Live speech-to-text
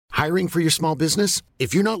Hiring for your small business?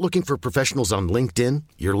 If you're not looking for professionals on LinkedIn,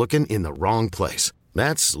 you're looking in the wrong place.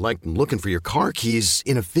 That's like looking for your car keys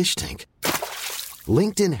in a fish tank.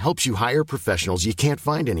 LinkedIn helps you hire professionals you can't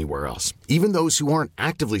find anywhere else, even those who aren't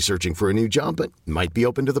actively searching for a new job but might be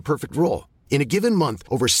open to the perfect role. In a given month,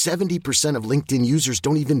 over 70% of LinkedIn users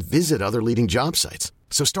don't even visit other leading job sites.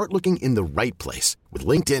 So start looking in the right place. With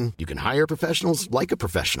LinkedIn, you can hire professionals like a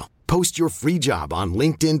professional. Post your free job on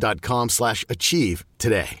linkedin.com/achieve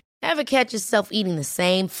today. Ever catch yourself eating the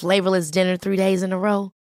same flavorless dinner 3 days in a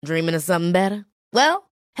row? Dreaming of something better?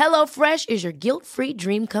 Well, HelloFresh is your guilt-free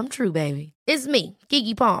dream come true, baby. It's me,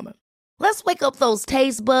 Keke Palmer. Let's wake up those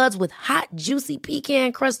taste buds with hot, juicy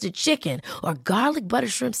pecan-crusted chicken or garlic butter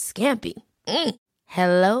shrimp scampi.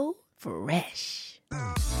 Hello Fresh.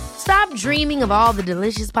 Stop dreaming of all the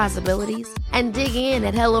delicious possibilities and dig in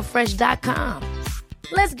at HelloFresh.com.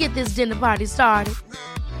 Let's get this dinner party started.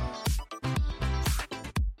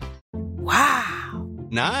 Wow.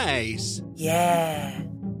 Nice. Yeah.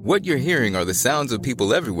 What you're hearing are the sounds of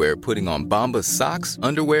people everywhere putting on Bombas socks,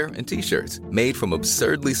 underwear, and T-shirts made from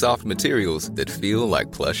absurdly soft materials that feel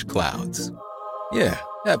like plush clouds. Yeah,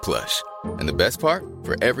 that plush. And the best part?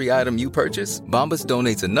 For every item you purchase, Bombas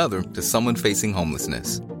donates another to someone facing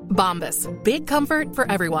homelessness. Bombas. Big comfort for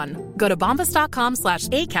everyone. Go to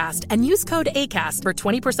bombas.com/ACAST and use code ACAST for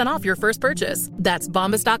 20% off your first purchase. That's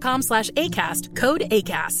bombas.com/ACAST. Code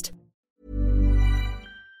ACAST.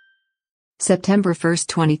 September 1st,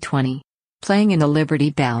 2020. Playing in the Liberty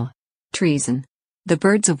Bell. Treason. The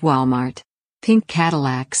Birds of Walmart. Pink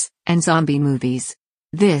Cadillacs, and zombie movies.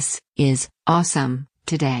 This is Awesome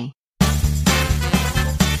Today.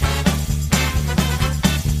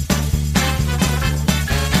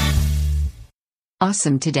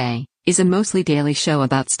 Awesome Today is a mostly daily show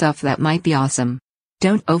about stuff that might be awesome.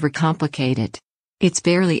 Don't overcomplicate it. It's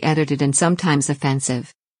barely edited and sometimes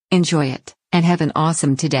offensive. Enjoy it, and have an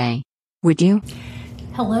awesome today. Would you?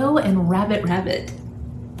 Hello and Rabbit Rabbit.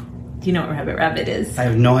 Do you know what Rabbit Rabbit is? I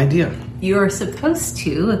have no idea. You are supposed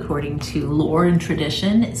to, according to lore and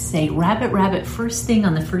tradition, say Rabbit Rabbit first thing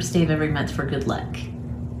on the first day of every month for good luck.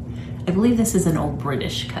 I believe this is an old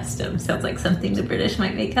British custom. Sounds like something the British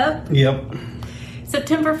might make up. Yep.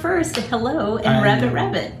 September 1st, hello and Rabbit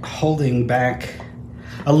Rabbit. Holding back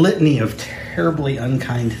a litany of terribly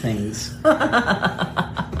unkind things.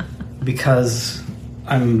 Because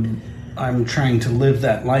I'm trying to live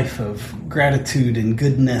that life of gratitude and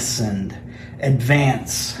goodness and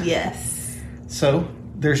advance. Yes. So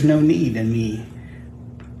there's no need in me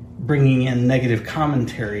bringing in negative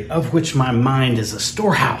commentary, of which my mind is a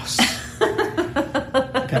storehouse.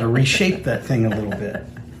 Got to reshape that thing a little bit.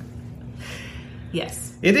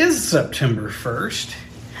 Yes. It is September 1st.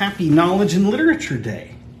 Happy Knowledge and Literature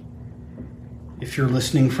Day. If you're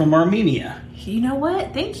listening from Armenia. You know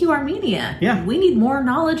what? Thank you, Armenia. Yeah. We need more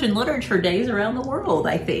knowledge and literature days around the world,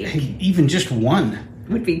 I think. Even just one.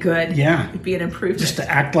 Would be good. Yeah. Would be an improvement. Just to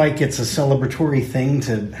act like it's a celebratory thing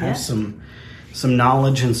to have some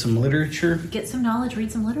knowledge and some literature. Get some knowledge,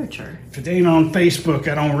 read some literature. If it ain't on Facebook,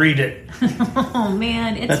 I don't read it. Oh,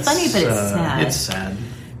 man. It's funny, but it's sad. It's sad.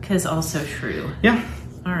 Because also true. Yeah.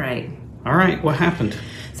 All right. What happened?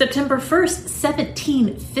 September 1st,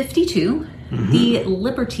 1752, the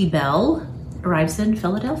Liberty Bell arrives in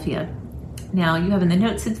Philadelphia. Now, you have in the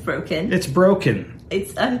notes it's broken. It's broken.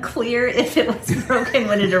 It's unclear if it was broken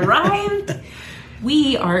when it arrived.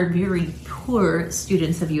 We are very poor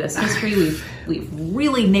students of U.S. history. We've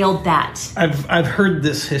really nailed that. I've heard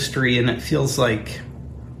this history, and it feels like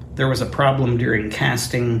there was a problem during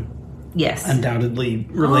casting. Yes. Undoubtedly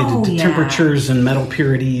related to temperatures and metal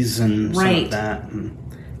purities and some of that. And,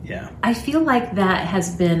 I feel like that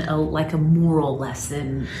has been a moral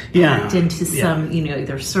lesson packed into some,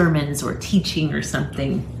 either sermons or teaching or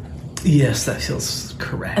something. Yes, that feels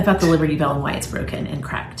correct. About the Liberty Bell and why it's broken and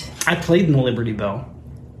cracked. I played in the Liberty Bell.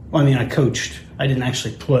 Well, I mean, I coached. I didn't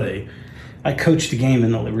actually play. I coached a game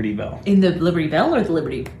in the Liberty Bell. In the Liberty Bell or the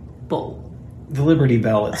Liberty Bowl? The Liberty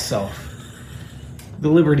Bell itself. The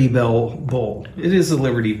Liberty Bell Bowl. It is the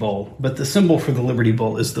Liberty Bowl, but the symbol for the Liberty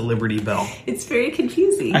Bowl is the Liberty Bell. It's very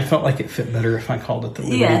confusing. I felt like it fit better if I called it the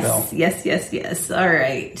Liberty Bell. Yes. All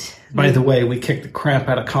right. By the way, we kicked the crap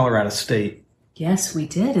out of Colorado State. Yes, we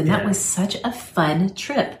did, and that was such a fun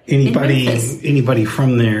trip. Anybody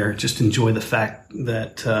from there, just enjoy the fact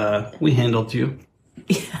that we handled you.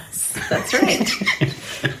 Yes, that's right.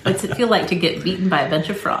 What's it feel like to get beaten by a bunch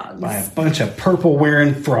of frogs? By a bunch of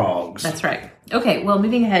purple-wearing frogs. That's right. Okay, well,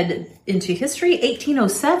 moving ahead into history,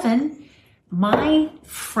 1807, my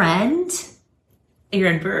friend,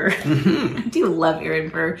 Aaron Burr. I do love Aaron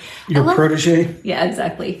Burr. Your protege? Yeah,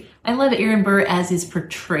 exactly. I love Aaron Burr as is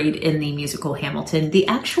portrayed in the musical Hamilton. The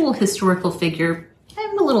actual historical figure,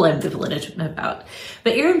 I'm a little ambivalent about.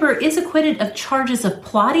 But Aaron Burr is acquitted of charges of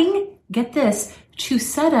plotting, get this, to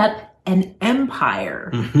set up an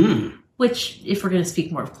empire. Mm-hmm. Which, if we're going to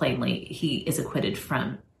speak more plainly, he is acquitted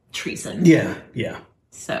from treason. Yeah.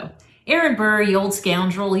 So, Aaron Burr, you old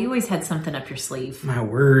scoundrel, you always had something up your sleeve. My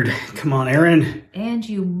word. Come on, Aaron. And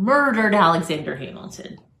you murdered Alexander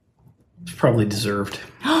Hamilton. It's probably deserved.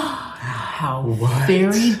 How What?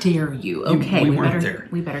 very dare you. Okay, we we weren't better there.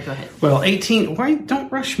 We better go ahead. Well, why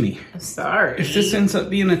don't rush me? I'm sorry. If this ends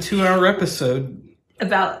up being a 2-hour episode,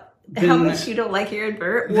 About how then- much you don't like Aaron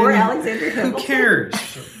Burr or Alexander Hamilton. who cares?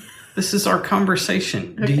 This is our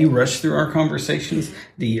conversation. Okay. Do you rush through our conversations?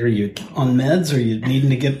 Are you on meds? Are you needing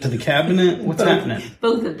to get to the cabinet? What's happening?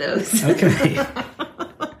 Both of those. Okay.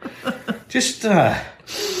 Just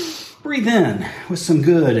breathe in with some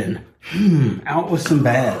good and out with some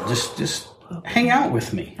bad. Just hang out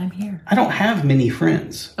with me. I'm here. I don't have many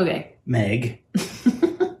friends. Okay. Meg.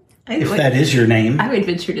 If that is your name. I would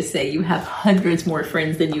venture to say you have hundreds more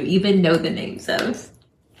friends than you even know the names of.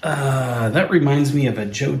 That reminds me of a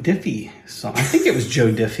Joe Diffie song. I think it was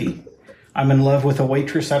Joe Diffie. I'm in love with a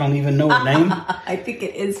waitress. I don't even know her name. I think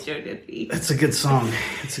it is Joe Diffie. It's a good song.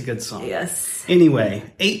 Yes. Anyway,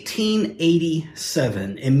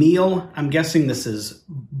 1887. Emil, I'm guessing this is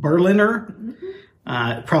Berliner.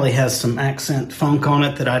 It probably has some accent funk on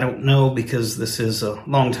it that I don't know because this is a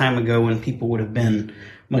long time ago when people would have been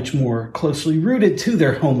much more closely rooted to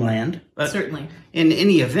their homeland. But certainly. In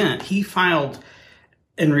any event, he filed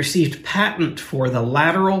and received patent for the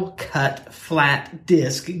lateral cut flat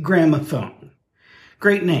disc gramophone.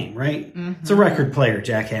 Great name, right? Mm-hmm. It's a record player,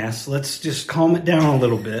 jackass. Let's just calm it down a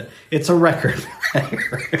little bit. It's a record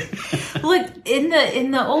player. Look,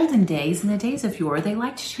 in the olden days, in the days of yore, they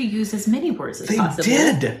liked to use as many words as possible.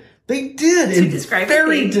 They did. To describe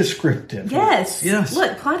very descriptive. Yes. Yes.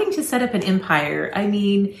 Look, plotting to set up an empire, I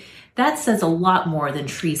mean, that says a lot more than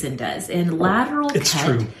treason does. And lateral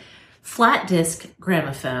cut, flat disc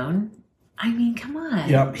gramophone, I mean, come on.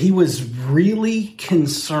 Yeah, he was really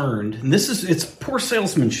concerned. And it's poor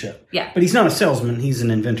salesmanship. Yeah. But he's not a salesman. He's an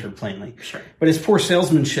inventor, plainly. Sure. But it's poor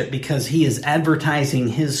salesmanship because he is advertising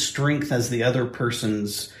his strength as the other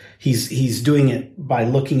person's. He's doing it by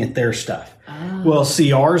looking at their stuff. Oh. Well,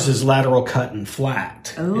 see, ours is lateral cut and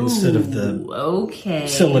flat instead of the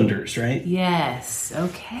cylinders, right? Yes.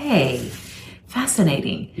 Okay.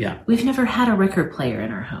 Fascinating. Yeah. We've never had a record player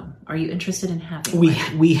in our home. Are you interested in having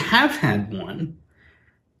one? We have had one.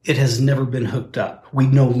 It has never been hooked up. We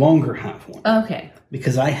no longer have one. Okay.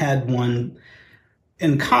 Because I had one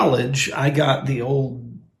in college. I got the old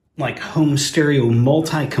home stereo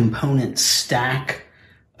multi-component stack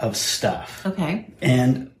of stuff. Okay.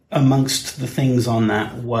 And amongst the things on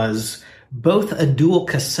that was both a dual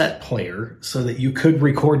cassette player so that you could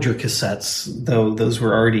record your cassettes, though those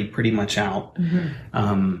were already pretty much out.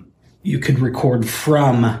 Mm-hmm. You could record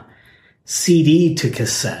from CD to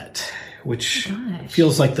cassette, which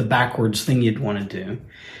feels like the backwards thing you'd want to do.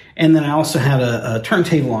 And then I also had a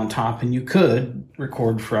turntable on top, and you could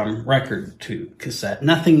record from record to cassette,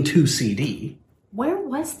 nothing to CD. Where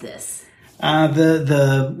was this?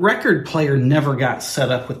 The record player never got set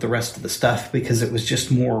up with the rest of the stuff because it was just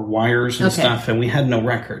more wires and stuff, and we had no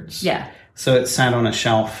records. Yeah. So it sat on a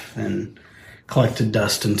shelf and collected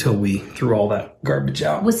dust until we threw all that garbage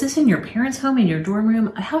out. Was this in your parents' home, in your dorm room?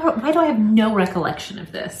 Why do I have no recollection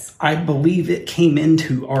of this? I believe it came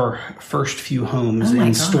into our first few homes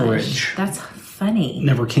in storage. That's funny.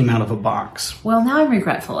 Never came out of a box. Well, now I'm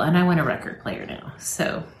regretful, and I want a record player now.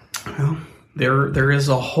 So, well, there is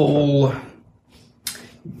a whole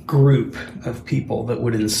group of people that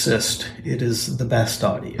would insist it is the best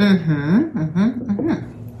audio.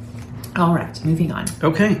 All right, moving on.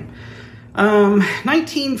 Okay.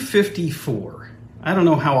 1954. I don't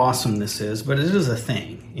know how awesome this is, but it is a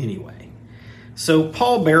thing anyway. So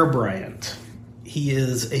Paul Bear Bryant, he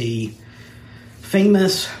is a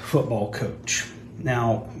famous football coach.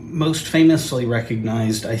 Now, most famously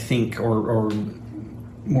recognized, I think, or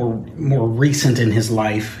more recent in his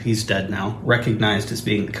life, he's dead now, recognized as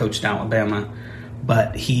being the coach at Alabama,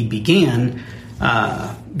 but he began,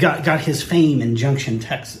 got his fame in Junction,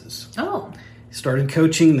 Texas. Oh. He started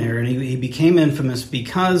coaching there, and he became infamous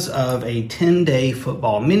because of a 10-day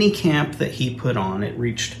football mini camp that he put on. It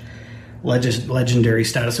reached legendary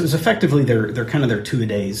status. It was effectively their kind of their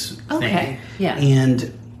 2-a-days thing. Okay, yeah.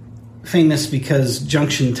 And famous because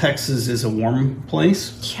Junction, Texas is a warm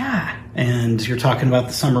place. Yeah. And you're talking about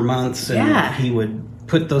the summer months, and he would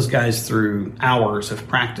put those guys through hours of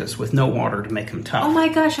practice with no water to make them tough. Oh my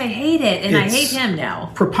gosh, I hate it, and I hate him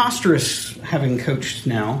now. Preposterous, having coached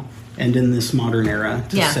now and in this modern era,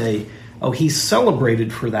 to say, oh, he's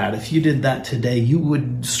celebrated for that. If you did that today, you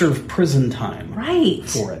would serve prison time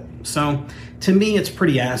for it. So, to me, it's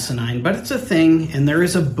pretty asinine, but it's a thing, and there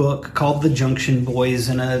is a book called The Junction Boys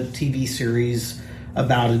and a TV series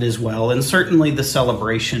about it as well, and certainly the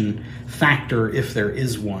celebration factor, if there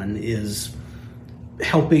is one, is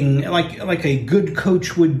helping, like a good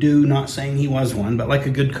coach would do, not saying he was one, but like a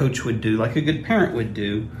good coach would do, like a good parent would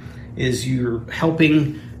do, is you're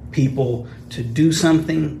helping people to do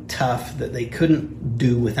something tough that they couldn't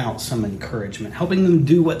do without some encouragement, helping them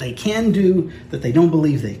do what they can do that they don't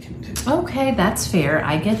believe they can do. Okay, that's fair.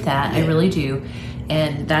 I get that. I really do.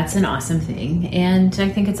 And that's an awesome thing. And I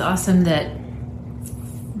think it's awesome that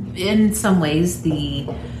in some ways the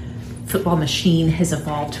football machine has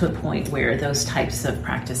evolved to a point where those types of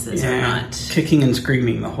practices are not kicking and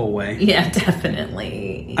screaming the whole way. Yeah,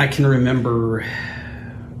 definitely. I can remember,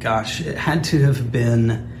 gosh, it had to have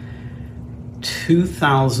been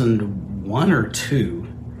 2001 or 2.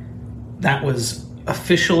 That was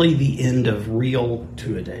officially the end of real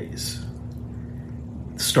two-a-days.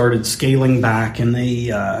 Started scaling back, and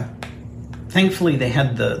they thankfully they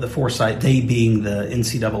had the foresight, they being the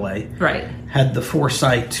NCAA, right, had the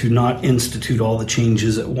foresight to not institute all the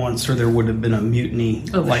changes at once, or there would have been a mutiny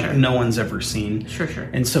no one's ever seen. Sure.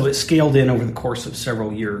 And so it scaled in over the course of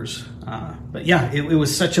several years. But yeah, it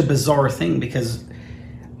was such a bizarre thing because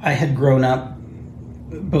I had grown up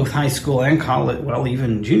both high school and college, well,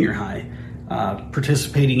 even junior high,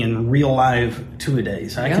 participating in real live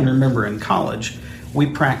two-a-days. I can remember in college, we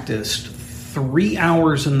practiced 3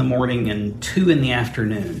 hours in the morning and 2 in the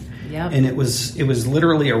afternoon. Yep. And it was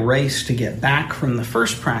literally a race to get back from the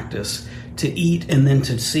first practice to eat and then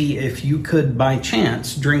to see if you could, by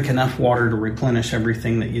chance, drink enough water to replenish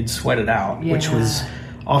everything that you'd sweated out, which was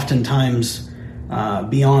oftentimes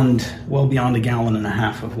beyond a gallon and a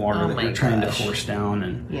half of water that you're trying to force down.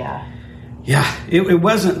 And it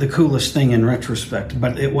wasn't the coolest thing in retrospect,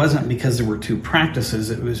 but it wasn't because there were 2 practices.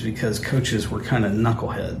 It was because coaches were kind of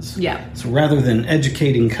knuckleheads. Yeah. So rather than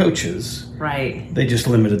educating coaches, right, they just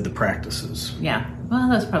limited the practices. Yeah. Well,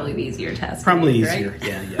 that's probably the easier task. Probably easier. Right?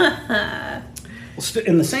 Yeah. Well,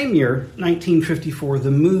 in the same year, 1954,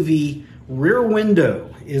 the movie Rear Window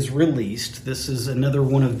is released. This is another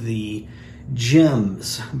one of the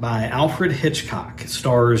gems by Alfred Hitchcock. It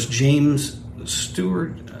stars Jimmy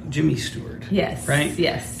Stewart. Yes. Right?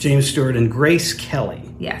 Yes. James Stewart and Grace Kelly.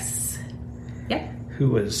 Yes. Yep. Who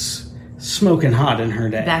was smoking hot in her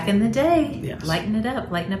day. Back in the day. Yes. Lighten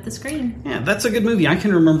up the screen. Yeah, that's a good movie. I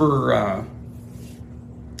can remember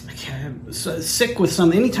sick with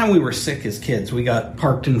something. Anytime we were sick as kids, we got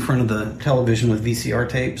parked in front of the television with VCR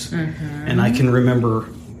tapes. Mm-hmm. And I can remember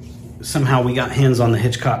somehow we got hands on the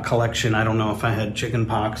Hitchcock collection. I don't know if I had chicken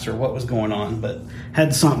pox or what was going on, but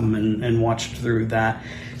had something and watched through that.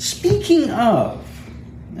 Speaking of,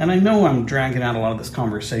 and I know I'm dragging out a lot of this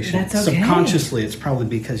conversation. That's okay. Subconsciously, it's probably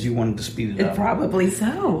because you wanted to speed it up. Probably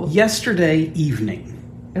so. Yesterday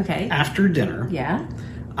evening, after dinner,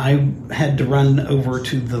 I had to run over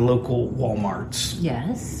to the local Walmarts.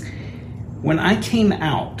 Yes. When I came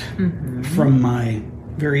out from my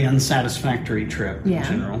very unsatisfactory trip in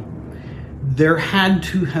general, there had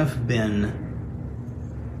to have been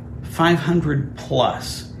 500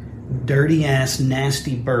 plus dirty ass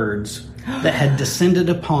nasty birds that had descended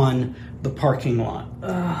upon the parking lot.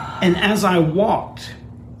 And as I walked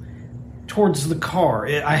towards the car,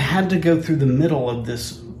 I had to go through the middle of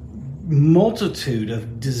this multitude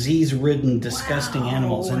of disease-ridden, disgusting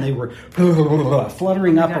animals, and they were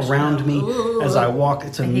fluttering up around me as I walked.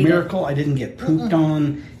 It's a miracle I didn't get pooped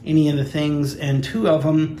on any of the things, and 2 of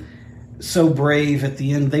them, so brave at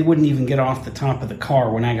the end, they wouldn't even get off the top of the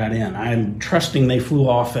car when I got in. I'm trusting they flew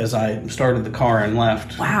off as I started the car and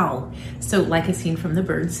left. Wow. So like a scene from The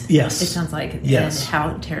Birds. Yes. It sounds like. Yes. And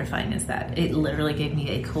how terrifying is that? It literally gave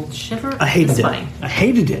me a cold shiver. I hated it. I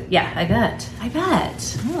hated it. Yeah, I bet.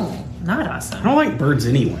 Oh, not awesome. I don't like birds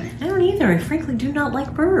anyway. I don't either. I frankly do not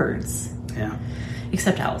like birds. Yeah.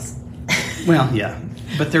 Except owls. Well, yeah.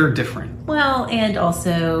 But they're different. Well, and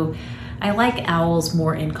also, I like owls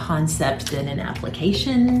more in concept than in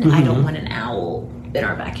application. I don't want an owl in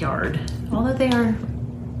our backyard. Although they are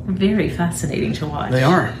very fascinating to watch. They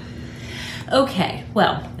are. Okay,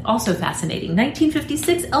 well, also fascinating.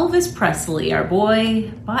 1956, Elvis Presley, our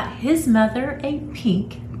boy, bought his mother a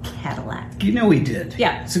pink Cadillac. You know he did.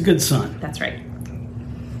 Yeah. It's a good son. That's right.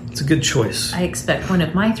 It's a good choice. I expect one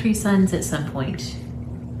of my 3 sons at some point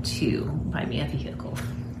to buy me a vehicle.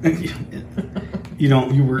 You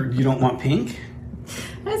don't want pink?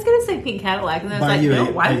 I was going to say pink Cadillac, and I was Buy like, you no,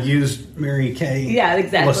 a why? used Mary Kay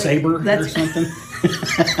exactly. LeSabre or something?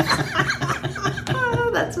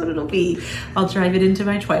 That's what it'll be. I'll drive it into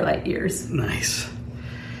my twilight years. Nice.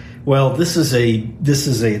 Well, this is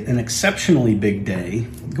an exceptionally big day,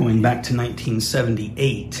 going back to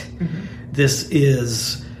 1978. This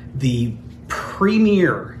is the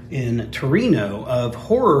premiere in Torino of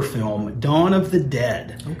horror film Dawn of the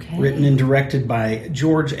Dead, written and directed by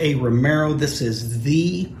George A. Romero. This is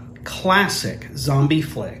the classic zombie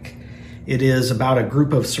flick. It is about a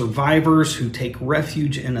group of survivors who take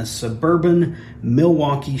refuge in a suburban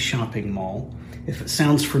Milwaukee shopping mall. If it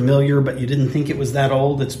sounds familiar, but you didn't think it was that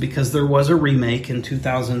old, it's because there was a remake in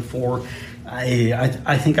 2004.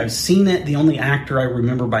 I think I've seen it. The only actor I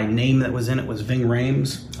remember by name that was in it was Ving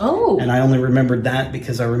Rhames. Oh. And I only remembered that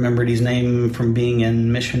because I remembered his name from being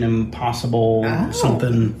in Mission Impossible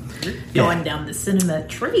something. Going down the cinema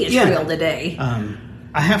trivia trail today.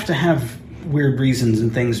 I have to have weird reasons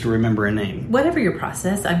and things to remember a name. Whatever your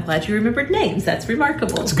process, I'm glad you remembered names. That's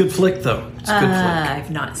remarkable. It's a good flick, though. It's a good flick.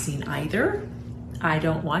 I've not seen either. I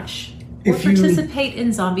don't watch or participate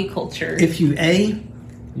in zombie culture. If you, A,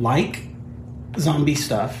 like zombie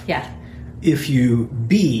stuff. Yeah. If you,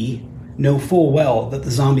 B, know full well that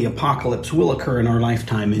the zombie apocalypse will occur in our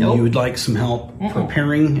lifetime and you would like some help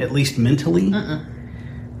preparing, at least mentally,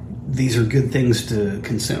 these are good things to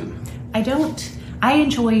consume. I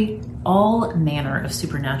enjoy all manner of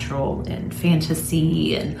supernatural and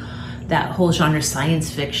fantasy and that whole genre,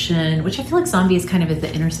 science fiction, which I feel like zombie is kind of at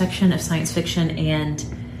the intersection of science fiction and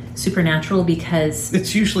supernatural because...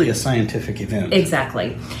 It's usually a scientific event.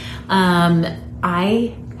 Exactly.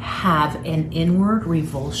 I have an inward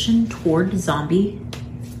revulsion toward zombie,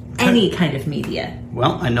 any kind of media.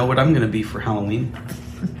 Well, I know what I'm going to be for Halloween.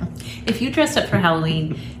 If you dressed up for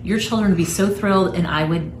Halloween, your children would be so thrilled, and I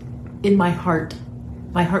would, in my heart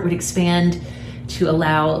would expand to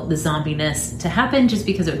allow the zombiness to happen just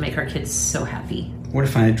because it would make our kids so happy. What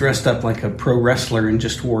if I dressed up like a pro wrestler and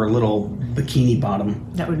just wore a little bikini bottom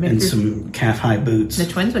that would make and some calf-high boots? The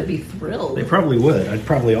twins would be thrilled. They probably would. I'd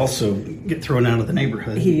probably also get thrown out of the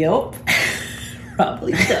neighborhood. Yep.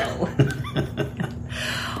 Probably so.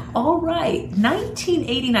 All right,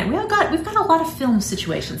 1989. We've got a lot of film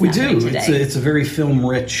situations happening today. It's a very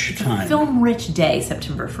film-rich time. Film-rich day,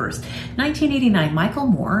 September 1st. 1989, Michael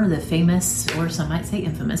Moore, the famous, or some might say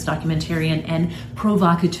infamous, documentarian and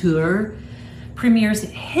provocateur, premieres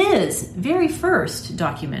his very first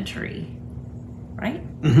documentary.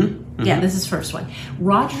 Right? Mm-hmm. Yeah, this is his first one.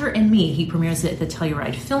 Roger and Me. He premieres it at the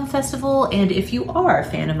Telluride Film Festival. And if you are a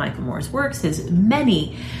fan of Michael Moore's works, his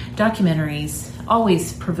many documentaries,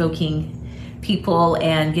 always provoking people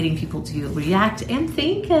and getting people to react and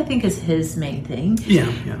think, I think is his main thing.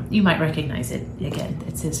 Yeah. You might recognize it. Again,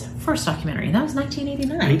 it's his first documentary. And that was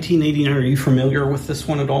 1989. 1989. Are you familiar with this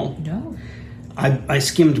one at all? No. I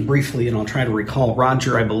skimmed briefly, and I'll try to recall.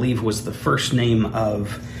 Roger, I believe, was the first name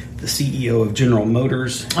of the CEO of General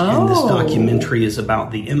Motors. And this documentary is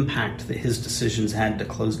about the impact that his decisions had to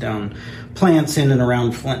close down plants in and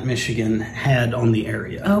around Flint, Michigan had on the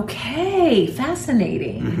area. Okay,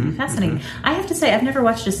 fascinating. Fascinating. I have to say, I've never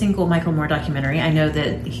watched a single Michael Moore documentary. I know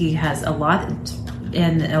that he has a lot,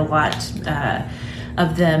 and a lot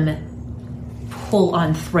of them pull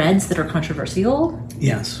on threads that are controversial.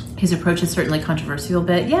 Yes. His approach is certainly controversial,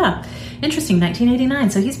 but yeah, interesting, 1989.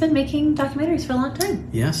 So he's been making documentaries for a long time.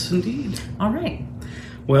 Yes, indeed. All right.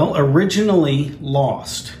 Well, originally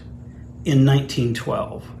lost in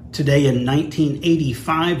 1912. Today in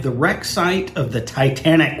 1985, the wreck site of the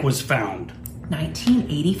Titanic was found.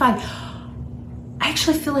 1985. I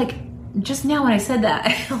actually feel like, just now when I said that,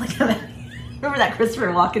 I feel like remember that Christopher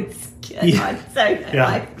Walken skit on Saturday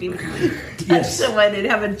Night Live? Touch someone and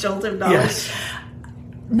have a jolt of knowledge. Yes.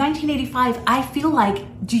 1985, I feel like,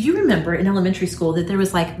 do you remember in elementary school that there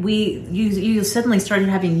was like, you suddenly started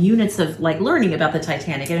having units of like learning about the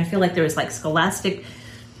Titanic, and I feel like there was like scholastic.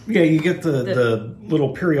 Yeah, you get the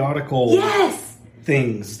little periodical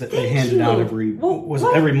things that they handed out every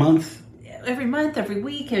month? Every month, every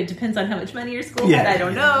week. It depends on how much money your school had. I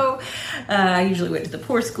don't know. I usually went to the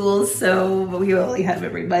poor schools, so we only had them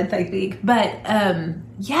every month, I think. But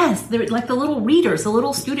yes, they're like the little readers, the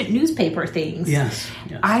little student newspaper things. Yes.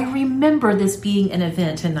 I remember this being an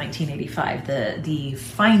event in 1985, the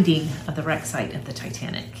finding of the wreck site of the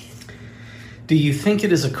Titanic. Do you think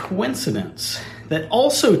it is a coincidence that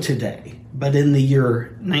also today, but in the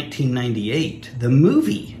year 1998, the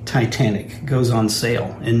movie Titanic goes on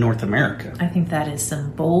sale in North America? I think that is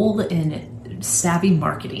some bold and savvy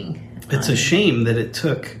marketing. It's a shame that it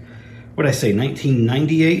took what did I say,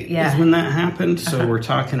 1998 Yeah. is when that happened. So we're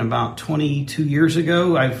talking about 22 years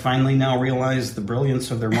ago. I finally now realized the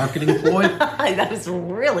brilliance of their marketing ploy. That is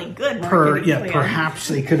really good marketing plan. Perhaps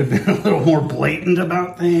they could have been a little more blatant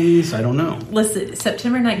about things. I don't know. Listen,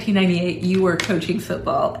 September 1998, you were coaching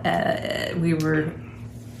football. We were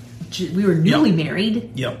newly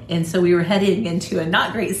married. Yep. And so we were heading into a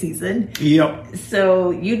not great season. Yep.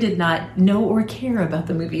 So you did not know or care about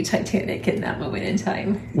the movie Titanic in that moment in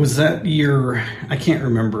time. Was that year, I can't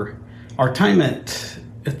remember, our time at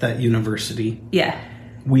that university, Yeah.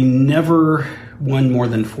 we never won more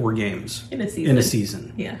than 4 games. In a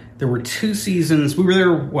season. Yeah. There were 2 seasons. We were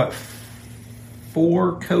there,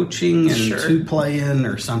 4 coaching and Sure. 2 play-in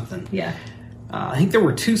or something. Yeah. I think there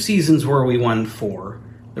were 2 seasons where we won 4.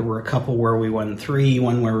 There were a couple where we won 3,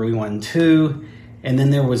 one where we won 2, and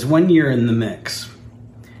then there was 1 year in the mix.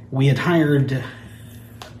 We had hired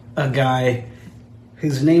a guy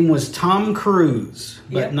whose name was Tom Cruise,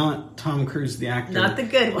 but Yep. not Tom Cruise the actor. Not the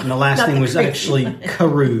good one. And the last Not name the was crazy actually one.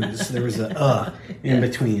 Caruze. There was a in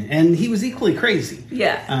between. And he was equally crazy.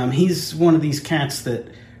 Yeah. He's one of these cats that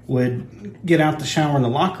would get out the shower in the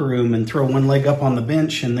locker room and throw one leg up on the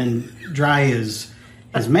bench and then dry his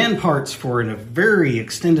man parts for a very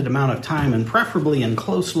extended amount of time, and preferably in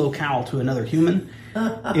close locale to another human.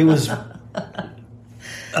 It was a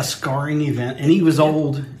scarring event, and he was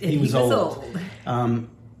old. He was old.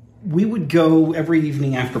 We would go every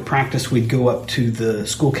evening after practice. We'd go up to the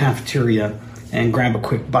school cafeteria and grab a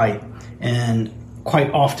quick bite, and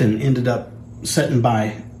quite often ended up sitting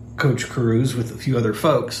by Coach Caruze with a few other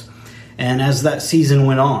folks. And as that season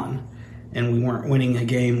went on, and we weren't winning a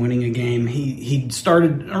game, he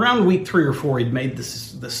started around week 3 or 4. He'd made the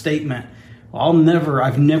statement,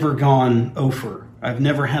 I've never gone over. I've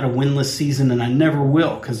never had a winless season, and I never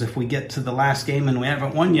will, because if we get to the last game and we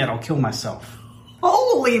haven't won yet, I'll kill myself.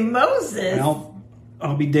 Holy Moses! Well,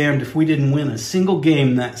 I'll be damned if we didn't win a single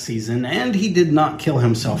game that season, and he did not kill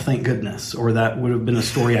himself, thank goodness, or that would have been a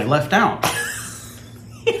story I left out.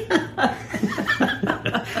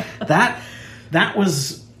 That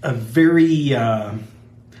was a very...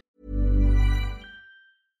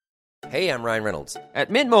 Hey, I'm Ryan Reynolds. At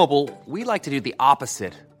Mint Mobile, we like to do the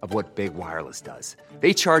opposite of what Big Wireless does.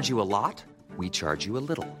 They charge you a lot, we charge you a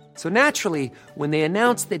little. So naturally, when they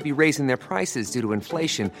announced they'd be raising their prices due to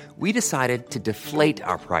inflation, we decided to deflate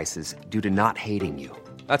our prices due to not hating you.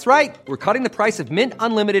 That's right. We're cutting the price of Mint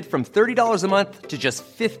Unlimited from $30 a month to just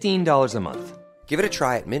 $15 a month. Give it a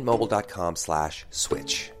try at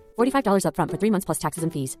mintmobile.com/switch. $45 up front for 3 months plus taxes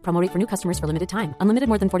and fees. Promo rate for new customers for limited time. Unlimited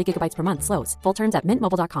more than 40 gigabytes per month. Slows full terms at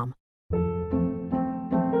mintmobile.com.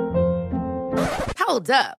 Hold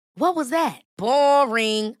up. What was that?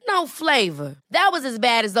 Boring. No flavor. That was as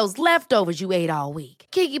bad as those leftovers you ate all week.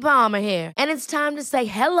 Keke Palmer here, and it's time to say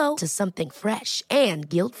hello to something fresh and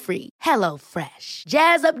guilt-free. Hello Fresh.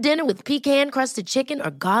 Jazz up dinner with pecan-crusted chicken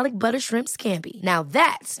or garlic butter shrimp scampi. Now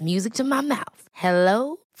that's music to my mouth.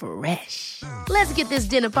 Hello Fresh. Let's get this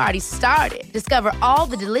dinner party started. Discover all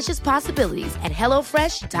the delicious possibilities at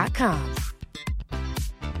HelloFresh.com.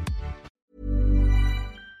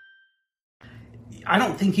 I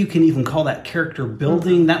don't think you can even call that character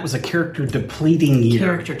building. That was a character depleting year.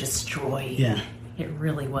 Character destroyed. Yeah. It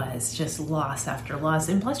really was. Just loss after loss.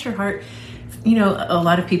 And bless your heart, a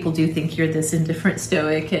lot of people do think you're this indifferent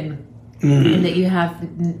stoic and that you have,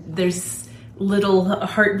 there's little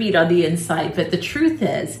heartbeat on the inside. But the truth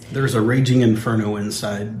is, there's a raging inferno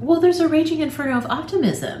inside. well, there's a raging inferno of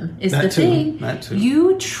optimism is That the too. thing. That too.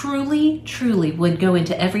 You truly, truly would go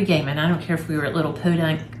into every game. And I don't care if we were at Little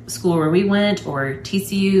Podunk School where we went or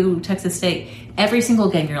TCU, Texas State. Every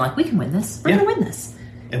single game, you're like, we can win this. We're going to win this.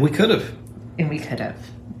 And we could have. And we could have.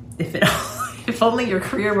 If only your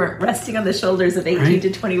career weren't resting on the shoulders of 18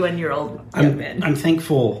 to 21-year-old young men. I'm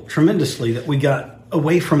thankful tremendously that we got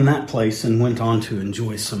away from that place and went on to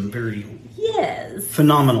enjoy some very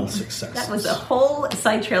phenomenal successes. That was a whole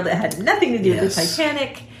side trail that had nothing to do with the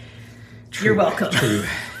Titanic. True, You're welcome. True.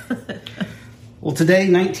 Well, today,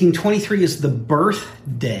 1923, is the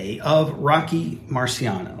birthday of Rocky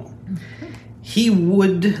Marciano. He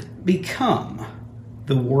would become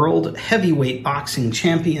the world heavyweight boxing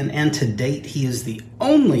champion, and to date, he is the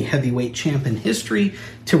only heavyweight champ in history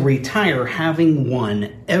to retire having won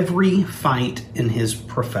every fight in his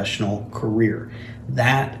professional career.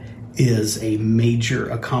 That is a major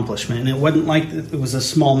accomplishment, and it wasn't like it was a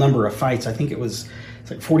small number of fights. I think it was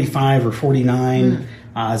like 45 or 49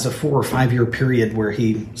 as a 4 or 5 year period where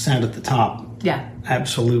he sat at the top. Yeah.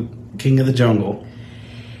 Absolute king of the jungle.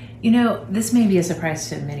 This may be a surprise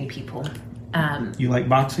to many people. You like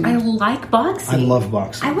boxing? I like boxing. I love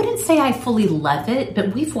boxing. I wouldn't say I fully love it,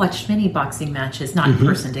 but we've watched many boxing matches, not in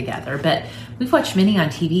person together, but we've watched many on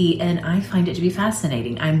TV, and I find it to be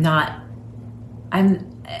fascinating. That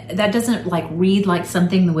doesn't like read like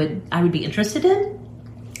something I would be interested in,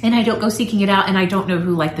 and I don't go seeking it out, and I don't know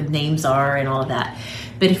who like the names are and all of that.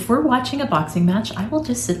 But if we're watching a boxing match, I will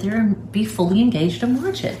just sit there and be fully engaged and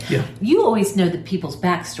watch it. Yeah. You always know the people's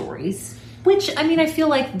backstories. Which, I mean, I feel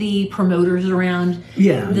like the promoters around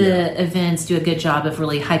the events do a good job of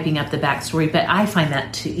really hyping up the backstory, but I find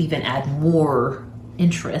that to even add more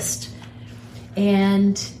interest.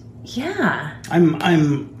 And, yeah.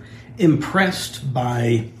 I'm impressed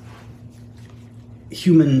by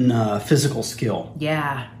human physical skill.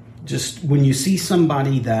 Yeah. Just when you see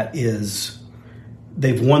somebody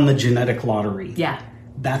they've won the genetic lottery. Yeah.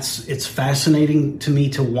 It's fascinating to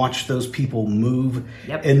me to watch those people move.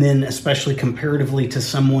 Yep. And then especially comparatively to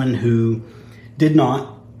someone who did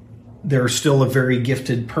not. They're still a very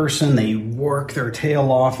gifted person. They work their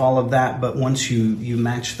tail off, all of that. But once you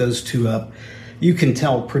match those two up, you can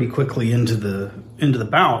tell pretty quickly into the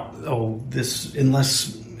bout, this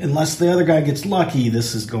unless the other guy gets lucky,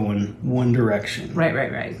 this is going one direction.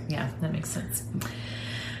 Right. Yeah, that makes sense.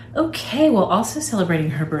 Okay, well, also celebrating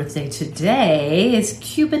her birthday today is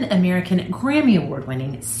Cuban-American Grammy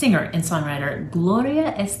Award-winning singer and songwriter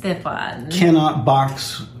Gloria Estefan. Cannot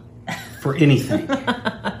box for anything.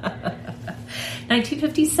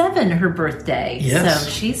 1957, her birthday. Yes. So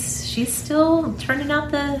she's still turning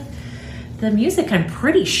out the music, I'm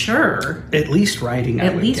pretty sure. At least writing, I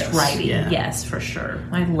would guess. Yes, for sure.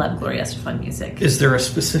 I love Gloria Estefan music. Is there a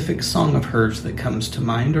specific song of hers that comes to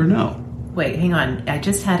mind or no? Wait, hang on. I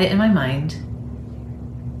just had it in my mind.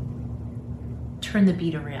 Turn the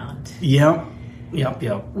Beat Around. Yep.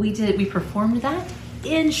 We performed that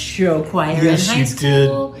in show choir in yes, high you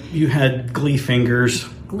school. did. You had glee fingers.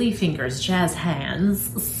 Glee fingers, jazz hands,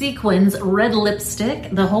 sequins, red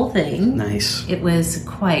lipstick, the whole thing. Nice. It was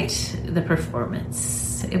quite the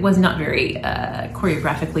performance. It was not very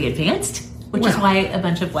choreographically advanced, which is why a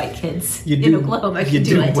bunch of white kids in Oklahoma can do it.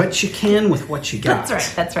 You do what you can with what you got.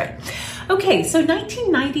 That's right. Okay, so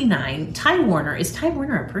 1999, Ty Warner. Is Ty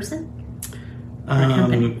Warner a person?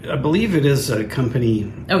 I believe it is a company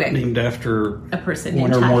named after a person,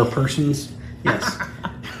 one or more persons. Yes.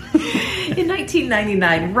 In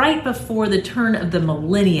 1999, right before the turn of the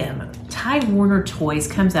millennium, Ty Warner Toys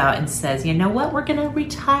comes out and says, you know what, we're going to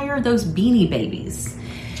retire those Beanie Babies.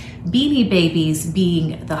 Beanie Babies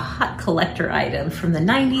being the hot collector item from the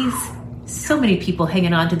 90s. So many people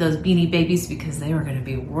hanging on to those Beanie Babies because they were going to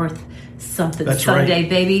be worth something someday,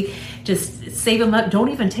 baby. Just save them up. Don't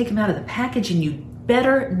even take them out of the package, and you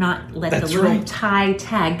better not let the little tie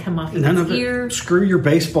tag come off of its ear. Screw your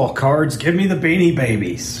baseball cards. Give me the Beanie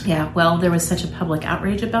Babies. Yeah, well, there was such a public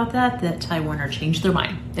outrage about that Ty Warner changed their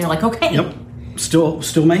mind. They're like, okay. Yep.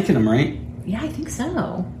 Still making them, right? Yeah, I think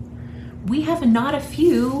so. We have not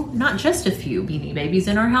just a few Beanie Babies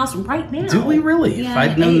in our house right now. Do we really? Yeah, if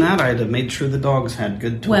I'd known that, I'd have made sure the dogs had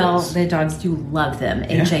good toys. Well, the dogs do love them.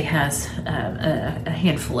 Yeah. AJ has a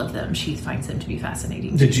handful of them. She finds them to be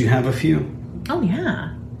fascinating. Did you have a few? Oh,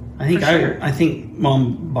 yeah. I think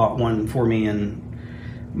Mom bought one for me, and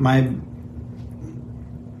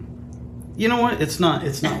you know what? It's not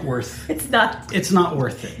worth. It's not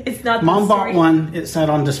worth it. It's not. Mom bought one. It sat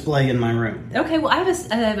on display in my room. Okay, well, I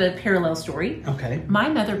have a parallel story. Okay. My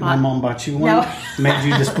mother bought. My mom bought you one. No. Made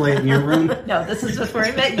you display it in your room. No, this is before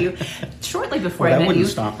I met you. Shortly before I met you. That wouldn't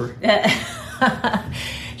stop her.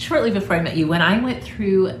 Shortly before I met you, when I went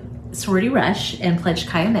through Sorority Rush and pledged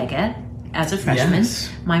Chi Omega as a freshman,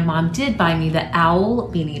 my mom did buy me the owl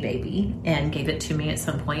Beanie Baby and gave it to me at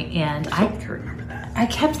some point, and I can remember that. I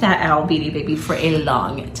kept that owl Beanie Baby for a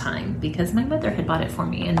long time because my mother had bought it for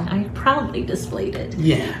me, and I proudly displayed it.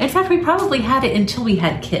 Yeah. In fact, we probably had it until we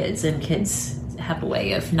had kids, and kids have a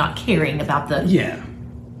way of not caring about the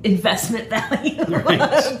investment value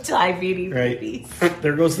of Thai Beanie Babies.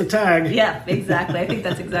 There goes the tag. Yeah, exactly. I think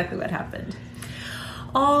that's exactly what happened.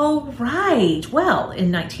 All right. Well,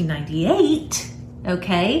 in 1998,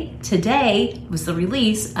 today was the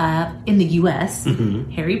release of, in the U.S.,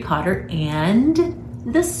 Harry Potter and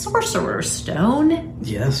the Sorcerer's Stone.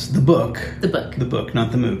 Yes, the book. The book. The book,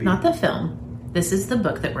 not the movie. Not the film. This is the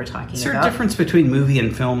book that we're talking about. Is there a difference between movie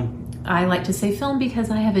and film? I like to say film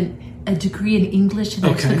because I have a degree in English and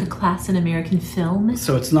I took a class in American film.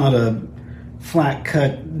 So it's not a flat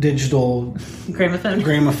cut digital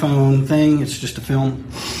gramophone thing. It's just a film.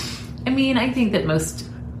 I mean, I think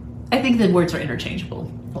the words are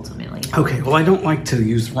interchangeable ultimately. Okay, well, I don't like to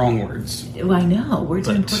use wrong words. Well, I know words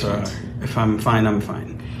are important. If I'm fine, I'm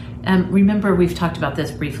fine. Remember, we've talked about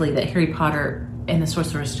this briefly, that Harry Potter and the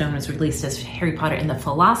Sorcerer's Stone was released as Harry Potter and the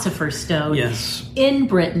Philosopher's Stone. Yes. In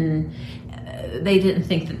Britain, they didn't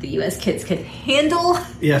think that the U.S. kids could handle.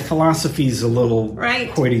 Yeah, philosophy's a little right.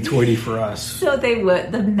 hoity-toity for us. So they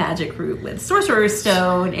went the magic route with Sorcerer's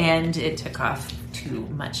Stone, and it took off to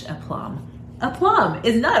much aplomb. Aplomb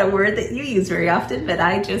is not a word that you use very often, but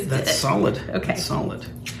I just did it. That's solid. Okay. That's solid.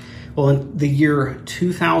 Well, in the year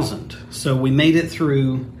 2000, so we made it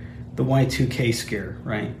through the Y2K scare,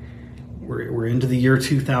 right? We're into the year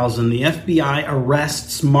 2000. The FBI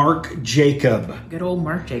arrests Mark Jacob. Good old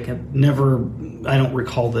Mark Jacob. I don't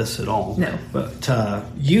recall this at all. No. But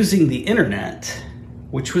using the internet,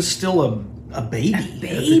 which was still a baby at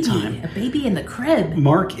the time. A baby in the crib.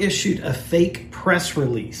 Mark issued a fake press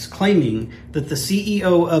release claiming that the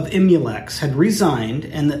CEO of Emulex had resigned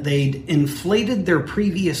and that they'd inflated their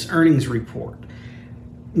previous earnings report.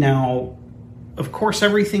 Now, of course,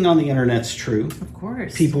 everything on the internet's true. Of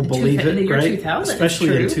course. People believe it, in the year right? 2000,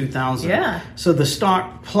 especially in 2000. Yeah. So the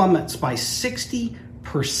stock plummets by 60%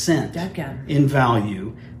 in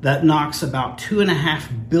value. That knocks about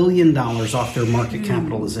 $2.5 billion off their market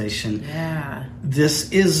capitalization. Yeah. This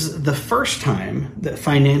is the first time that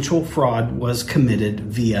financial fraud was committed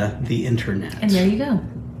via the internet. And there you go.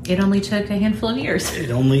 It only took a handful of years.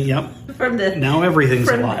 Now everything's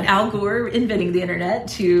a lie. From Al Gore inventing the internet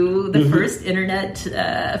to the first internet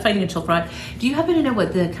financial fraud. Do you happen to know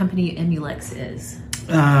what the company Emulex is?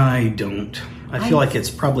 I don't. I feel like it's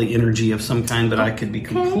probably energy of some kind, but I could be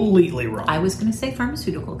completely wrong. I was going to say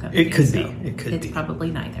pharmaceutical company. It could be. It could be. It's probably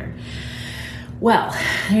neither. Well,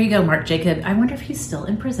 there you go, Mark Jacob. I wonder if he's still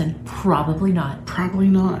in prison. Probably not. Probably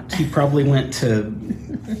not. He probably went to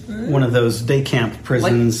one of those day camp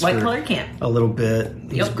prisons. White collar camp. A little bit.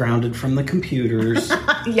 He's grounded from the computers.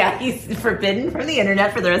 Yeah, he's forbidden from the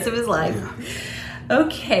internet for the rest of his life. Yeah.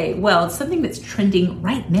 Okay, well, it's something that's trending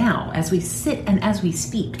right now as we sit and as we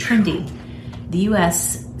speak. Trending. The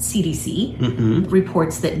U.S. CDC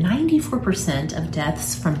reports that 94% of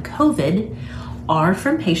deaths from COVID are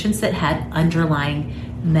from patients that had underlying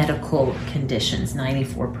medical conditions.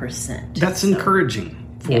 94%. That's encouraging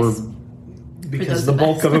because the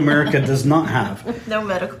bulk of America does not have no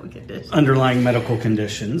medical conditions. Underlying medical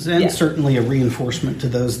conditions, and certainly a reinforcement to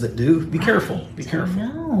those that do. Be careful. Be careful.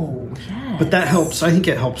 No, yes. But that helps. I think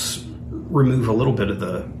it helps remove a little bit of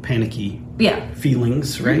the panicky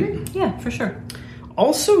feelings, right? Mm-hmm. Yeah, for sure.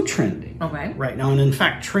 Also trending right now, and in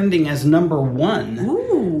fact trending as number one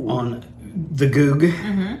on the Goog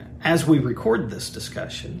as we record this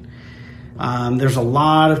discussion. There's a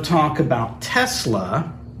lot of talk about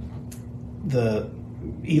Tesla, the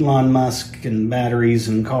Elon Musk and batteries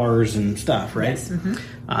and cars and stuff, right? Yes.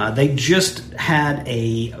 Mm-hmm. They just had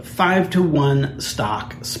a 5-to-1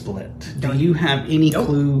 stock split. Do you have any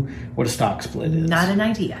clue what a stock split is? Not an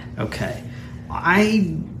idea. Okay.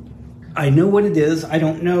 I know what it is. I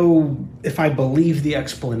don't know if I believe the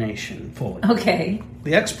explanation fully. Okay.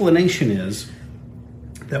 The explanation is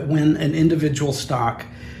that when an individual stock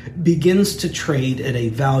begins to trade at a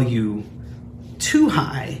value too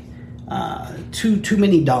high, too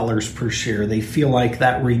many dollars per share, they feel like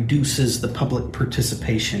that reduces the public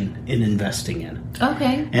participation in investing in it.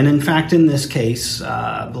 Okay. And in fact, in this case,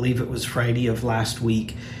 I believe it was Friday of last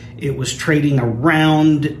week, it was trading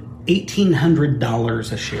around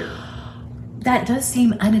 $1,800 a share. That does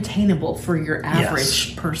seem unattainable for your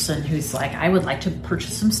average person who's like, I would like to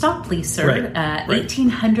purchase some stock, please, sir. Right.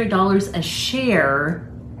 $1,800 a share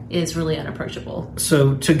is really unapproachable.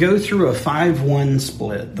 So to go through a 5-1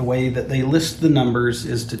 split, the way that they list the numbers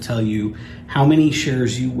is to tell you how many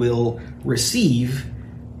shares you will receive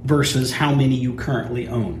versus how many you currently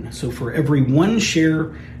own. So for every one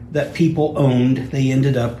share that people owned, they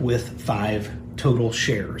ended up with 5 total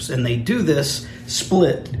shares. And they do this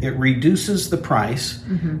split. It reduces the price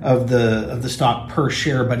of the stock per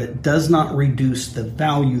share, but it does not reduce the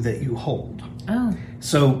value that you hold. Oh.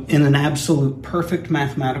 So in an absolute perfect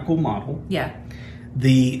mathematical model,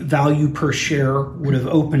 the value per share would have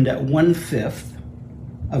opened at 1/5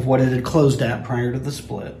 of what it had closed at prior to the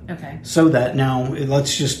split. Okay. So that now,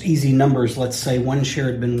 let's just easy numbers. Let's say one share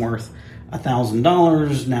had been worth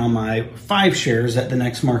 $1,000. Now my 5 shares at the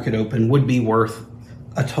next market open would be worth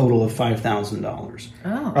a total of $5,000.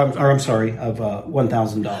 Oh. Or I'm sorry, of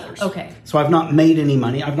 $1,000. Okay. So I've not made any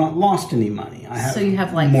money. I've not lost any money. I have, so you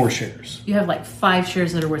have like more shares. You have like 5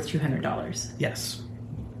 shares that are worth $200. Yes.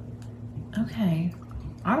 Okay.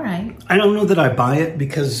 All right. I don't know that I buy it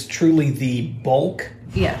because truly the bulk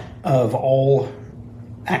of all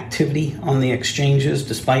activity on the exchanges,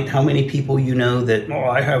 despite how many people you know that,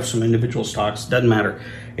 I have some individual stocks, doesn't matter.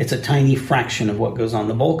 It's a tiny fraction of what goes on.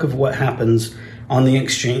 The bulk of what happens on the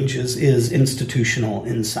exchanges is institutional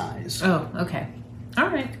in size. Oh, okay. All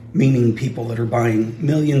right. Meaning people that are buying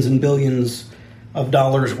millions and billions of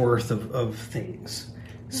dollars worth of things.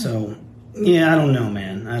 So, yeah, I don't know,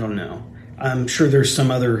 man. I don't know. I'm sure there's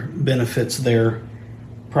some other benefits there,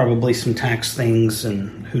 probably some tax things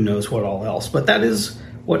and who knows what all else. But that is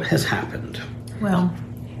what has happened. Well,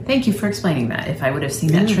 thank you for explaining that. If I would have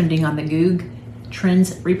seen that trending on the Goog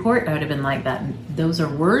Trends report, I would have been like, that. Those are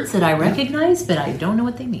words that I recognize, but I don't know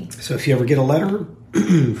what they mean. So if you ever get a letter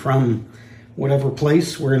from whatever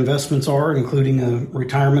place where investments are, including a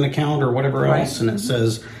retirement account or whatever else, and it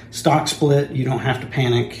says stock split, you don't have to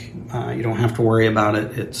panic. You don't have to worry about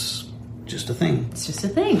it. It's just a thing. It's just a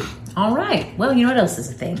thing. All right. Well, you know what else is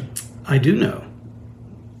a thing? I do know.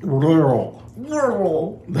 Rural.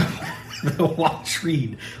 Rural. The watch,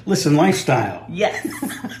 read, listen lifestyle. Yes.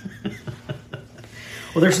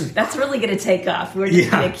 Well, that's really going to take off. We're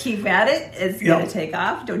just going to keep at it. It's going to take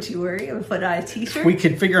off. Don't you worry. I'm going to put on a t-shirt. We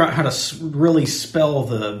could figure out how to really spell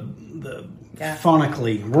the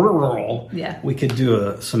phonically rural. Yeah. We could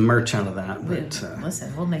do some merch out of that. But,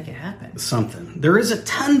 listen, we'll make it happen. Something. There is a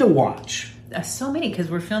ton to watch. So many,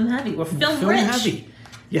 because we're film heavy. We're film rich. Heavy.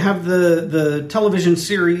 You have the television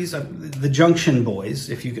series, The Junction Boys,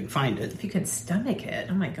 if you can find it. If you can stomach it.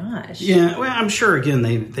 Oh, my gosh. Yeah, well, I'm sure, again,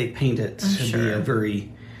 they paint it to be a very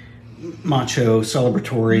macho,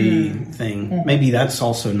 celebratory thing. Mm-hmm. Maybe that's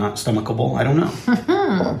also not stomachable. I don't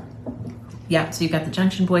know. Yeah, so you've got The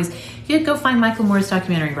Junction Boys. You could go find Michael Moore's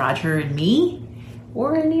documentary, Roger and Me,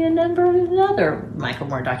 or any number of other Michael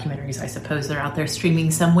Moore documentaries. I suppose they're out there streaming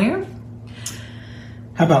somewhere.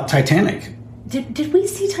 How about Titanic? Did we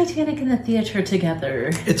see Titanic in the theater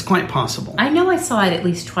together? It's quite possible. I know I saw it at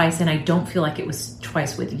least twice, and I don't feel like it was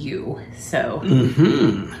twice with you. So,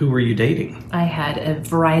 Who were you dating? I had a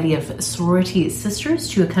variety of sorority sisters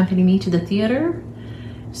to accompany me to the theater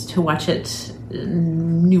to watch it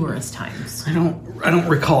numerous times. I don't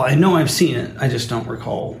recall. I know I've seen it. I just don't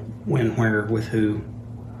recall when, where, with who.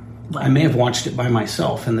 I may have watched it by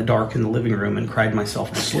myself in the dark in the living room and cried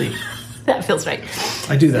myself to sleep. That feels right.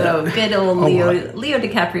 I do that. So good old Leo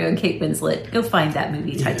DiCaprio and Kate Winslet. Go find that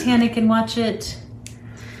movie Titanic and watch it.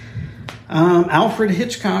 Alfred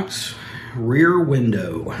Hitchcock's Rear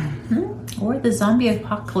Window. Mm-hmm. Or the zombie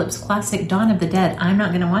apocalypse classic Dawn of the Dead. I'm not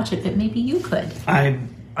going to watch it, but maybe you could. I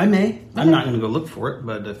may. Okay. I'm not going to go look for it,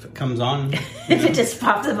 but if it comes on... if it just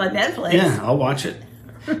pops up on Netflix. Yeah, I'll watch it.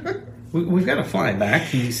 We've got a fly back.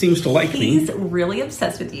 He seems to like me. He's really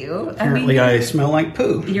obsessed with you. Apparently, I smell like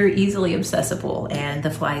poo. You're easily obsessible, and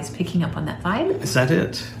the fly is picking up on that vibe. Is that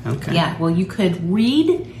it? Okay. Yeah, well, you could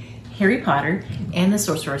read Harry Potter and the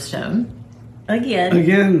Sorcerer's Stone again.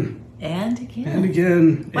 And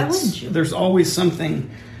again. Why wouldn't you? There's always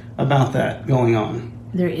something about that going on.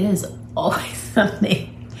 There is always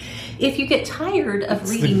something. If you get tired of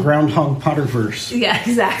reading... the Groundhog Potterverse. Yeah,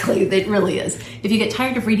 exactly. It really is. If you get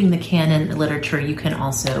tired of reading the canon literature, you can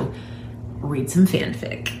also read some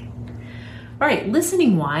fanfic. All right,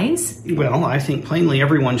 listening-wise... Well, I think plainly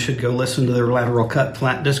everyone should go listen to their lateral cut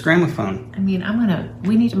flat disc gramophone. I mean,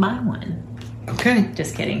 we need to buy one. Okay.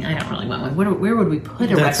 Just kidding. I don't really want one. Where would we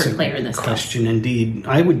put a record player in this question, indeed.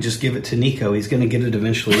 I would just give it to Nico. He's going to get it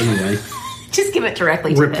eventually anyway. Just give it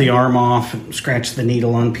directly to him. Rip the arm off, scratch the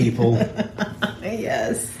needle on people.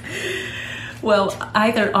 Yes. Well,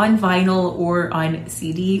 either on vinyl or on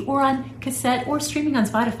CD or on cassette or streaming on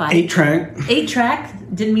Spotify. 8-track. 8-track.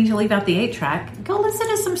 Didn't mean to leave out the 8-track. Go listen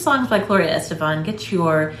to some songs by Gloria Estefan. Get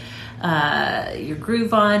your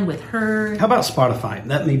groove on with her. How about Spotify?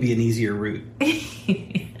 That may be an easier route.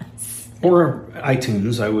 Yes. Or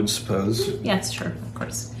iTunes, I would suppose. Yeah, it's true, of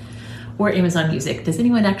course. Or Amazon Music. Does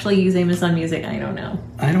anyone actually use Amazon Music? I don't know.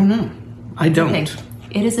 I don't know. I don't. Okay.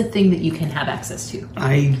 It is a thing that you can have access to.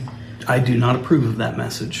 I do not approve of that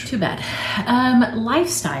message. Too bad.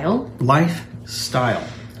 Lifestyle. Lifestyle.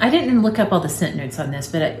 I didn't look up all the scent notes on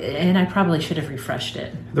this, and I probably should have refreshed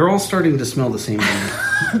it. They're all starting to smell the same.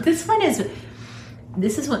 This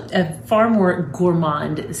is a far more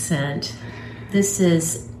gourmand scent. This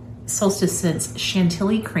is Solstice Scent's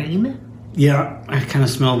Chantilly Cream. Yeah, I kind of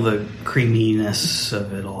smell the creaminess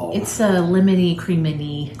of it all. It's a lemony,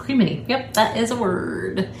 creaminy. Yep, that is a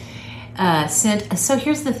word. Scent. So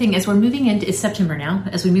here's the thing: as we're moving into it's September now,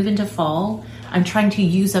 as we move into fall, I'm trying to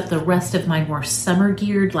use up the rest of my more summer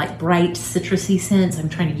geared, like bright citrusy scents. I'm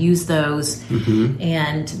trying to use those,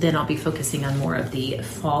 and then I'll be focusing on more of the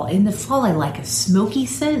fall. In the fall, I like a smoky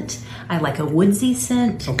scent. I like a woodsy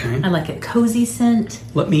scent. Okay. I like a cozy scent.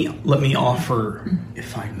 Let me offer,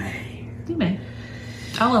 if I may. You may.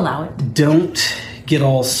 I'll allow it. Don't get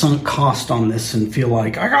all sunk cost on this and feel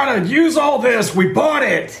like, I gotta use all this, we bought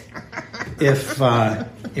it.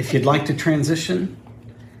 If you'd like to transition,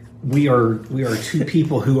 we are two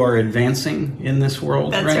people who are advancing in this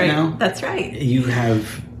world now. That's right. You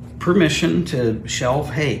have permission to shelve,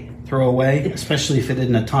 throw away, especially if it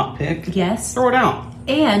isn't a top pick. Yes. Throw it out.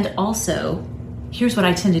 And also, here's what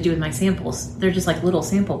I tend to do with my samples. They're just like little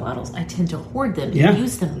sample bottles. I tend to hoard them and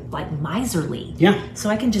use them like miserly. Yeah. So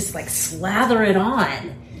I can just like slather it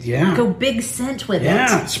on. Yeah. Go big scent with it.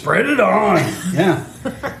 Yeah. Spread it on. Yeah.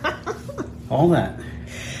 All that.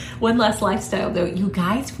 One last lifestyle though. You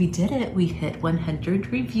guys, we did it. We hit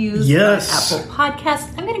 100 reviews yes. on Apple Podcasts.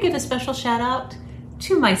 I'm going to give a special shout out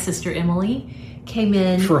to my sister Emily. Came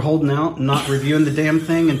in for holding out and not reviewing the damn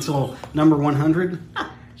thing until number 100.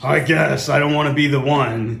 I guess I don't want to be the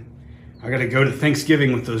one. I got to go to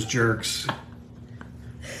Thanksgiving with those jerks.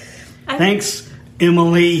 Thanks,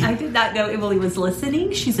 Emily. I did not know Emily was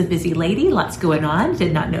listening. She's a busy lady, lots going on.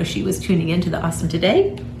 Did not know she was tuning into the Awesome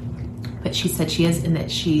Today. But she said she is and that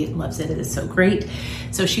she loves it. It is so great.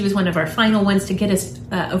 So she was one of our final ones to get us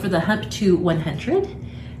over the hump to 100.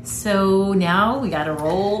 So now we got to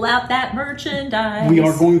roll out that merchandise. We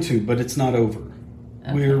are going to, but it's not over.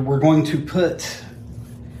 Okay. We're going to put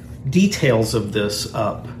details of this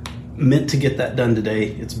up. Meant to get that done today.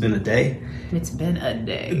 It's been a day. It's been a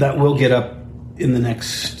day. That will get up in the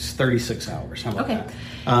next 36 hours. How about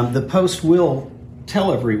that? The post will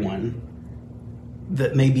tell everyone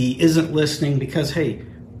that maybe isn't listening because, hey,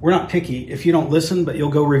 we're not picky. If you don't listen, but you'll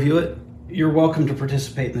go review it, you're welcome to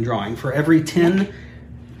participate in the drawing. For every 10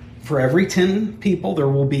 people, there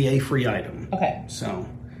will be a free item. Okay. So,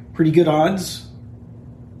 pretty good odds.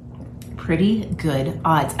 Pretty good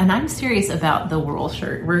odds. And I'm serious about the Whirl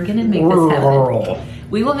shirt. We're going to make this happen.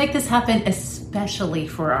 We will make this happen, especially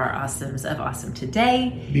for our Awesomes of Awesome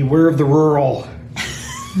Today. Beware of the rural.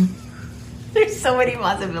 There's so many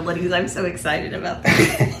possibilities. I'm so excited about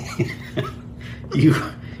that.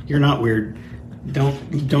 You're not weird.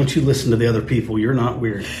 Don't you listen to the other people. You're not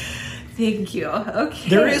weird. Thank you. Okay.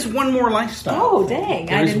 There is one more lifestyle. Oh,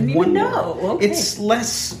 dang. I didn't even know. Okay. It's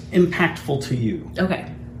less impactful to you.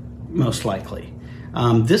 Okay. Most likely.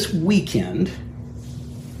 This weekend,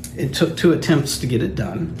 it took 2 attempts to get it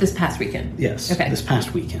done. This past weekend? Yes. Okay. This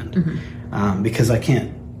past weekend. Mm-hmm. Because I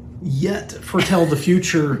can't yet foretell the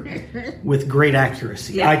future with great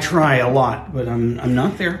accuracy. Yeah. I try a lot, but I'm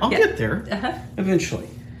not there. I'll get there eventually.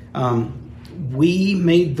 We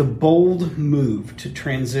made the bold move to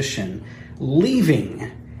transition, leaving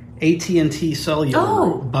AT&T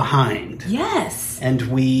Cellular behind. Yes. And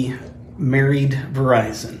we married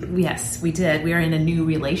Verizon. Yes, we did. We are in a new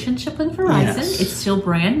relationship with Verizon. Yes. It's still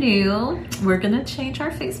brand new. We're going to change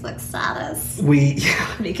our Facebook status.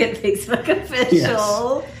 Make it Facebook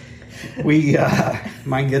official. Yes. We,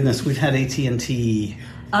 my goodness, we've had AT&T.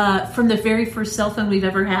 From the very first cell phone we've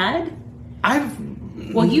ever had?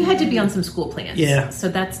 Well, you had to be on some school plans. Yeah. So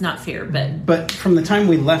that's not fair, but from the time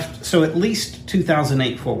we left, so at least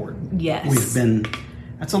 2008 forward. Yes.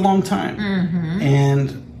 That's a long time. Mm-hmm.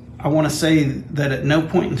 And I want to say that at no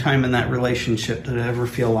point in time in that relationship did I ever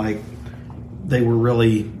feel like they were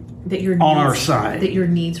really on our side. That your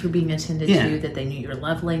needs were being attended to, that they knew your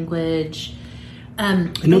love language.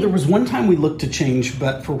 I know there was one time we looked to change,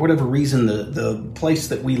 but for whatever reason, the place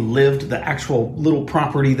that we lived, the actual little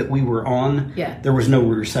property that we were on, there was no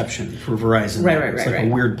reception for Verizon. Right. It's like a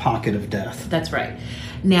weird pocket of death. That's right.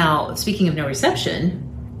 Now, speaking of no reception,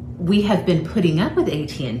 we have been putting up with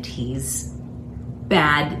AT&T's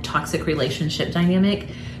bad, toxic relationship dynamic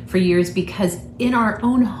for years because in our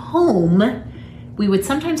own home, we would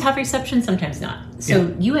sometimes have reception, sometimes not.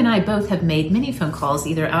 So you and I both have made many phone calls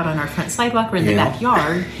either out on our front sidewalk or in the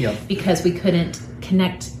backyard because we couldn't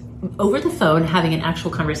connect over the phone having an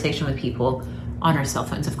actual conversation with people on our cell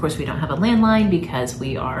phones. Of course, we don't have a landline because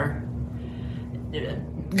we are Gen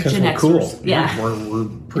Xers. Cool. Yeah. We're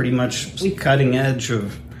pretty much cutting edge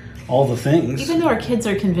of all the things. Even though our kids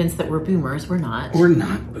are convinced that we're boomers, we're not. We're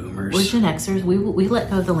not boomers. We're Gen Xers. We let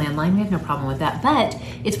go of the landline. We have no problem with that. But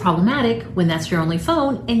it's problematic when that's your only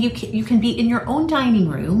phone and you can be in your own dining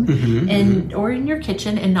room or in your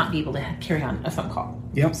kitchen and not be able to carry on a phone call.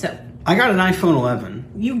 Yep. So I got an iPhone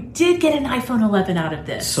 11. You did get an iPhone 11 out of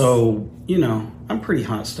this. So, I'm pretty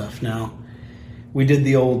hot stuff now. We did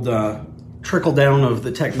the old trickle down of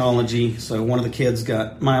the technology. So one of the kids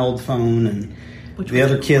got my old phone and the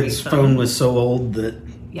other kid's phone was so old that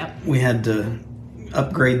we had to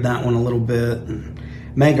upgrade that one a little bit. And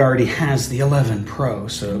Meg already has the 11 Pro,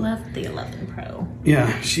 so I love the 11 Pro.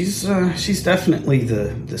 yeah, she's definitely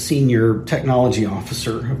the senior technology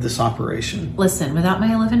officer of this operation. Listen, without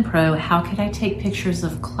my 11 Pro, how could I take pictures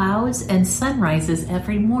of clouds and sunrises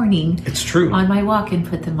every morning? It's true. On my walk and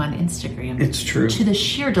put them on Instagram. It's true. To the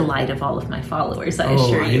sheer delight of all of my followers, I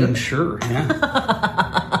assure you. I'm sure,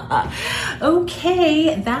 yeah.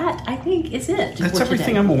 Okay, that I think is it. That's for everything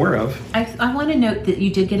today. I'm aware of. I want to note that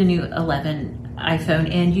you did get a new 11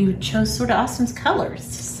 iPhone and you chose Sort of Awesome's colors.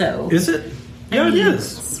 So Is it? Yeah, it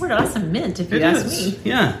is. It's Sort of Awesome mint, if you It ask is. me.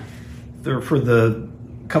 Yeah. For the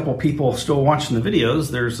couple people still watching the videos,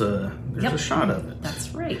 there's a shot of it. That's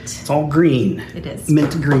right. It's all green. It is.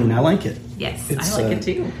 Mint green. I like it. Yes, It's, I like it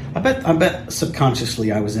too. I bet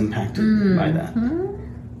subconsciously I was impacted by that.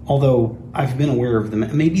 Although I've been aware of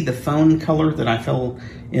them. Maybe the phone color that I fell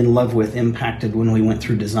in love with impacted when we went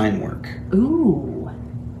through design work. Ooh,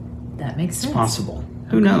 that makes sense. It's possible.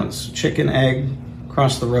 Who knows? Chicken, egg,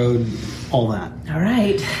 cross the road, all that. All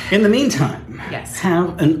right. In the meantime, Yes.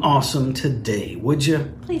 have an awesome today, would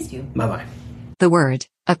you? Please do. Bye-bye. The word,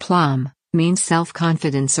 aplomb, means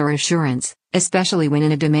self-confidence or assurance, especially when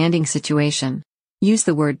in a demanding situation. Use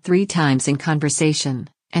the word 3 times in conversation,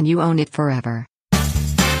 and you own it forever.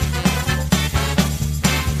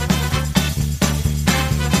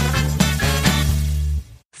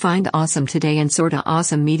 Find Awesome Today and Sorta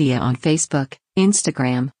Awesome Media on Facebook,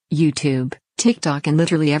 Instagram, YouTube, TikTok, and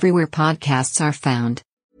literally everywhere podcasts are found.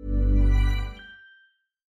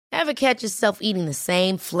 Ever catch yourself eating the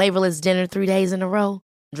same flavorless dinner 3 days in a row?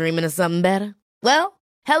 Dreaming of something better? Well,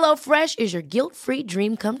 HelloFresh is your guilt-free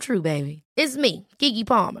dream come true, baby. It's me, Keke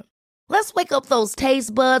Palmer. Let's wake up those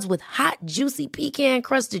taste buds with hot, juicy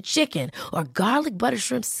pecan-crusted chicken or garlic butter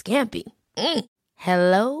shrimp scampi.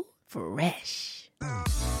 Hello Fresh.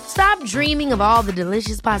 Stop dreaming of all the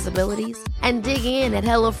delicious possibilities and dig in at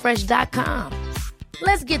HelloFresh.com.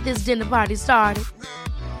 Let's get this dinner party started.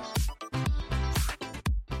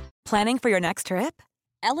 Planning for your next trip?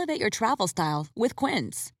 Elevate your travel style with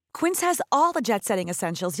Quince. Quince has all the jet-setting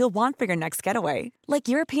essentials you'll want for your next getaway, like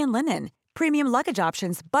European linen, premium luggage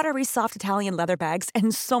options, buttery soft Italian leather bags,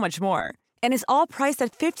 and so much more. And is all priced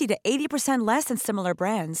at 50 to 80% less than similar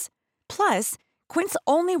brands. Plus, Quince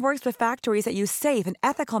only works with factories that use safe and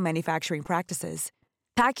ethical manufacturing practices.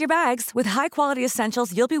 Pack your bags with high-quality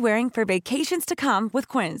essentials you'll be wearing for vacations to come with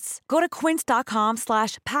Quince. Go to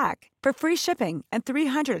quince.com/pack for free shipping and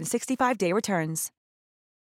 365-day returns.